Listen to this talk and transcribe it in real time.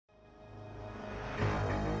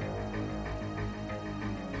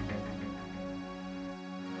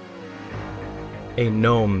A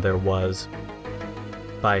Gnome There Was,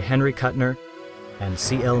 by Henry Kuttner and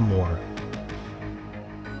C.L. Moore.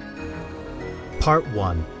 Part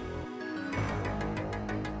 1.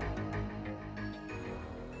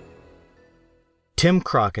 Tim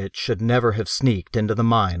Crockett should never have sneaked into the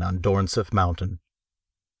mine on Dornsiff Mountain.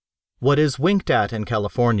 What is winked at in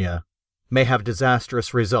California may have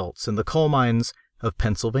disastrous results in the coal mines of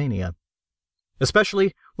Pennsylvania,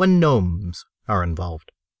 especially when gnomes are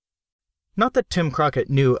involved. Not that Tim Crockett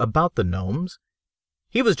knew about the gnomes.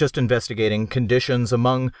 He was just investigating conditions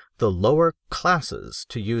among the lower classes,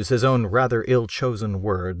 to use his own rather ill-chosen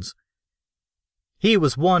words. He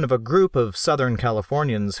was one of a group of Southern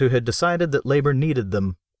Californians who had decided that labor needed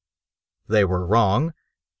them. They were wrong.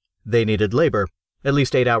 They needed labor, at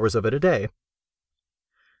least 8 hours of it a day.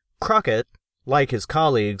 Crockett, like his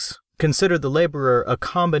colleagues, considered the laborer a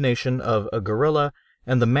combination of a gorilla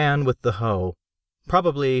and the man with the hoe,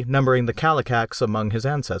 probably numbering the Kallikaks among his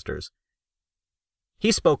ancestors.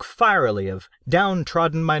 He spoke fierily of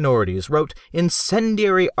downtrodden minorities, wrote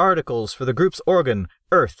incendiary articles for the group's organ,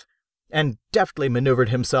 Earth, and deftly maneuvered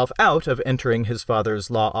himself out of entering his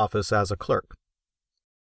father's law office as a clerk.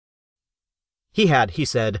 He had, he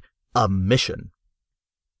said, a mission.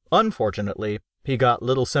 Unfortunately, he got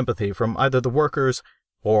little sympathy from either the workers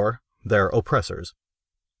or their oppressors.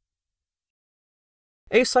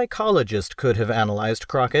 A psychologist could have analyzed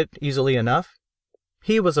Crockett easily enough.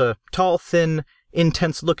 He was a tall, thin,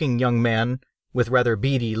 intense-looking young man with rather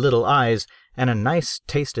beady little eyes and a nice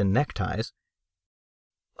taste in neckties.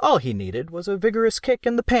 All he needed was a vigorous kick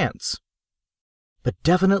in the pants, but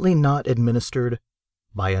definitely not administered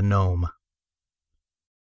by a gnome.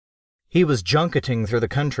 He was junketing through the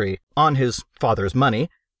country on his father's money,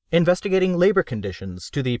 investigating labor conditions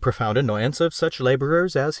to the profound annoyance of such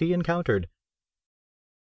laborers as he encountered.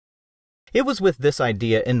 It was with this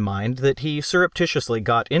idea in mind that he surreptitiously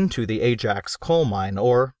got into the Ajax coal mine,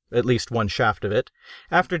 or at least one shaft of it,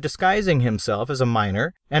 after disguising himself as a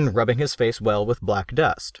miner and rubbing his face well with black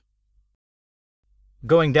dust.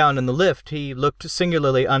 Going down in the lift, he looked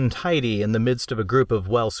singularly untidy in the midst of a group of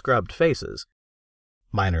well-scrubbed faces.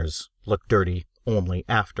 Miners look dirty only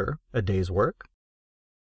after a day's work.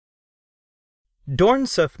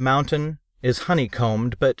 Dornsiff Mountain is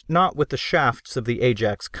honeycombed, but not with the shafts of the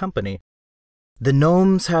Ajax Company. The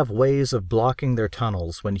gnomes have ways of blocking their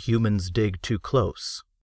tunnels when humans dig too close.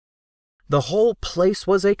 The whole place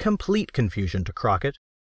was a complete confusion to Crockett.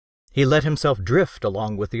 He let himself drift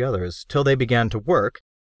along with the others till they began to work.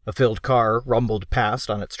 A filled car rumbled past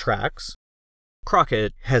on its tracks.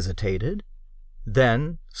 Crockett hesitated,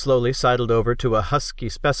 then slowly sidled over to a husky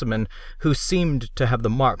specimen who seemed to have the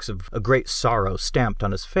marks of a great sorrow stamped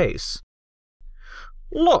on his face.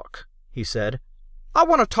 "Look," he said, "I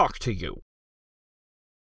want to talk to you."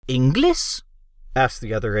 "English?" asked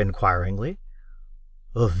the other inquiringly.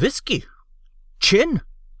 "Whiskey, gin,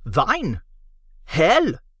 wine,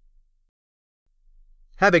 hell."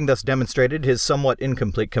 Having thus demonstrated his somewhat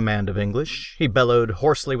incomplete command of English, he bellowed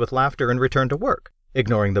hoarsely with laughter and returned to work,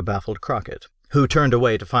 ignoring the baffled Crockett, who turned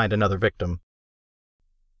away to find another victim.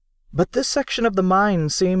 But this section of the mine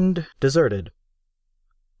seemed deserted.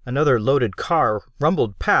 Another loaded car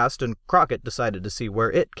rumbled past, and Crockett decided to see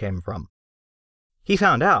where it came from. He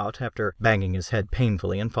found out, after banging his head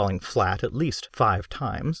painfully and falling flat at least 5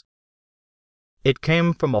 times. It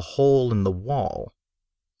came from a hole in the wall.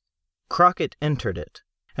 Crockett entered it,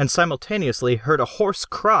 and simultaneously heard a hoarse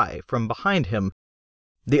cry from behind him.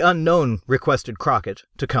 The unknown requested Crockett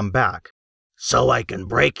to come back. "So I can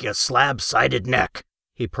break your slab-sided neck,"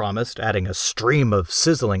 he promised, adding a stream of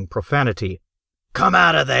sizzling profanity. "Come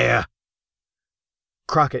out of there!"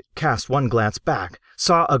 Crockett cast one glance back,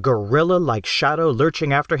 saw a gorilla-like shadow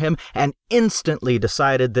lurching after him, and instantly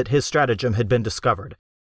decided that his stratagem had been discovered.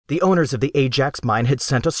 The owners of the Ajax mine had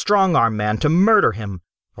sent a strong-arm man to murder him,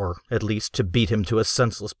 or at least to beat him to a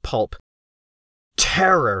senseless pulp.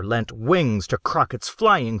 Terror lent wings to Crockett's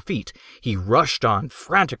flying feet. He rushed on,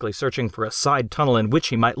 frantically searching for a side tunnel in which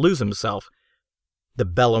he might lose himself. The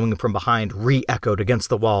bellowing from behind re-echoed against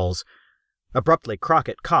the walls. Abruptly,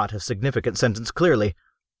 Crockett caught a significant sentence clearly.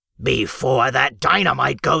 "Before that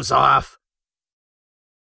dynamite goes off!"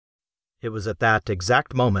 It was at that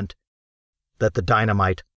exact moment that the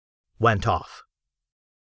dynamite went off.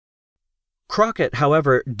 Crockett,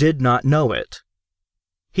 however, did not know it.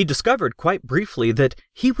 He discovered quite briefly that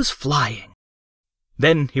he was flying.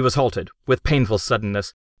 Then he was halted, with painful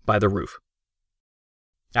suddenness, by the roof.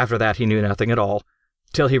 After that he knew nothing at all,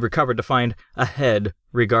 till he recovered to find a head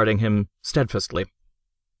regarding him steadfastly.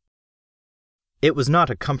 It was not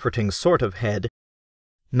a comforting sort of head.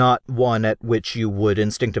 not one at which you would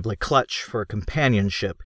instinctively clutch for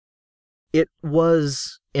companionship. It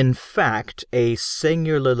was, in fact, a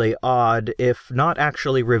singularly odd, if not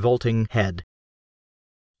actually revolting, head.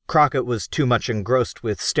 Crockett was too much engrossed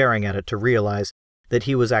with staring at it to realize that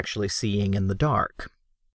he was actually seeing in the dark.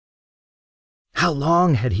 How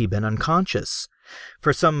long had he been unconscious?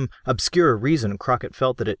 For some obscure reason, Crockett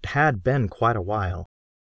felt that it had been quite a while.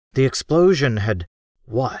 The explosion had,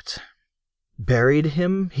 what? Buried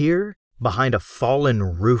him here, behind a fallen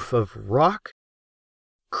roof of rock?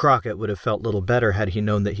 Crockett would have felt little better had he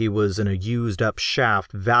known that he was in a used-up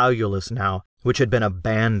shaft, valueless now, which had been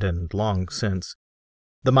abandoned long since.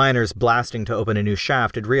 The miners blasting to open a new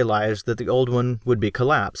shaft had realized that the old one would be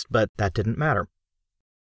collapsed, but that didn't matter.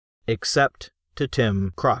 Except to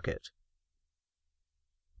Tim Crockett.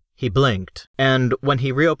 He blinked, and when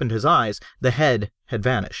he reopened his eyes, the head had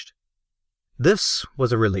vanished. This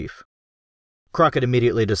was a relief. Crockett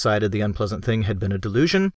immediately decided the unpleasant thing had been a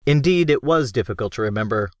delusion. Indeed, it was difficult to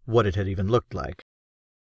remember what it had even looked like.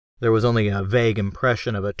 There was only a vague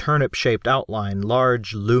impression of a turnip-shaped outline,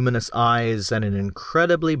 large, luminous eyes, and an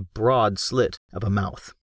incredibly broad slit of a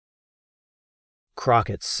mouth.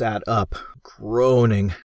 Crockett sat up,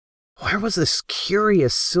 groaning. Where was this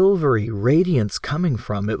curious silvery radiance coming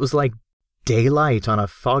from? It was like daylight on a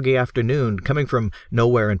foggy afternoon, coming from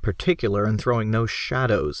nowhere in particular and throwing no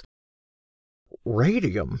shadows.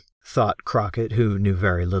 Radium, thought Crockett, who knew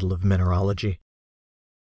very little of mineralogy.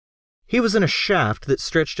 He was in a shaft that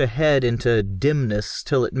stretched ahead into dimness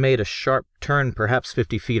till it made a sharp turn perhaps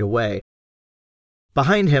 50 feet away.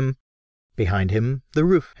 Behind him, the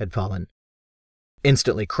roof had fallen.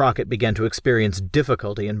 Instantly, Crockett began to experience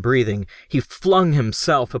difficulty in breathing. He flung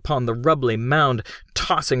himself upon the rubbly mound,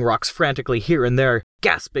 tossing rocks frantically here and there,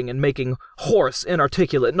 gasping and making hoarse,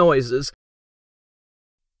 inarticulate noises.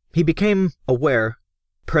 He became aware,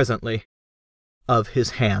 presently, of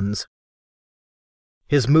his hands.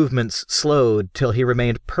 His movements slowed till he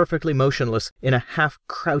remained perfectly motionless in a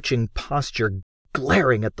half-crouching posture,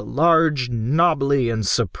 glaring at the large, knobbly, and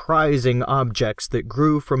surprising objects that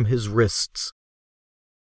grew from his wrists.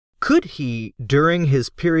 Could he, during his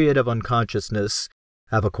period of unconsciousness,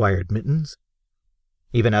 have acquired mittens?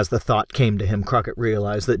 Even as the thought came to him, Crockett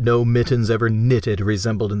realized that no mittens ever knitted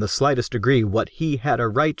resembled in the slightest degree what he had a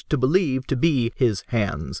right to believe to be his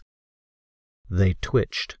hands. They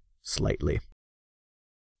twitched slightly.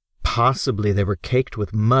 Possibly they were caked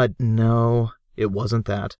with mud. No, it wasn't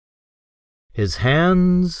that. His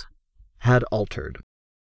hands had altered.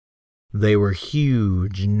 They were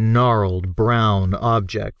huge, gnarled brown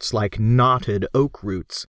objects like knotted oak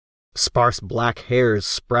roots. Sparse black hairs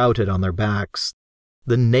sprouted on their backs.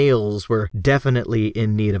 The nails were definitely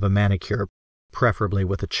in need of a manicure, preferably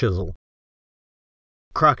with a chisel.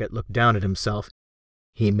 Crockett looked down at himself.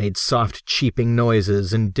 He made soft, cheeping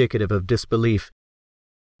noises indicative of disbelief.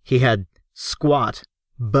 He had squat,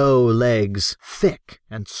 bow legs, thick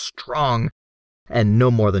and strong, and no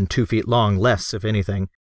more than 2 feet long, less, if anything.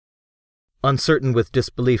 Uncertain with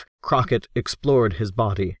disbelief, Crockett explored his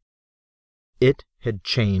body. It had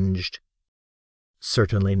changed.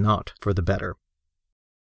 Certainly not for the better.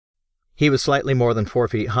 He was slightly more than 4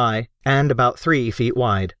 feet high, and about 3 feet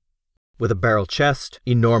wide, with a barrel chest,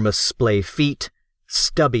 enormous splay feet,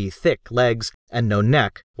 stubby, thick legs, and no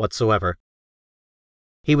neck whatsoever.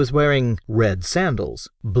 He was wearing red sandals,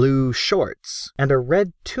 blue shorts, and a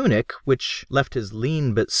red tunic which left his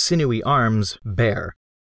lean but sinewy arms bare.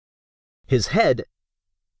 His head,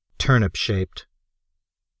 turnip-shaped.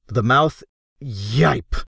 The mouth,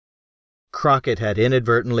 yipe! Crockett had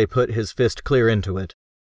inadvertently put his fist clear into it.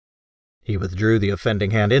 He withdrew the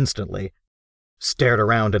offending hand instantly, stared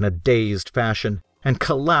around in a dazed fashion, and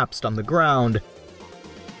collapsed on the ground.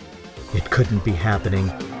 It couldn't be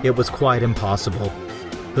happening. It was quite impossible.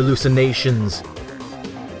 Hallucinations.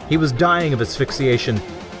 He was dying of asphyxiation,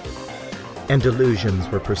 and delusions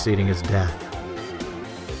were preceding his death.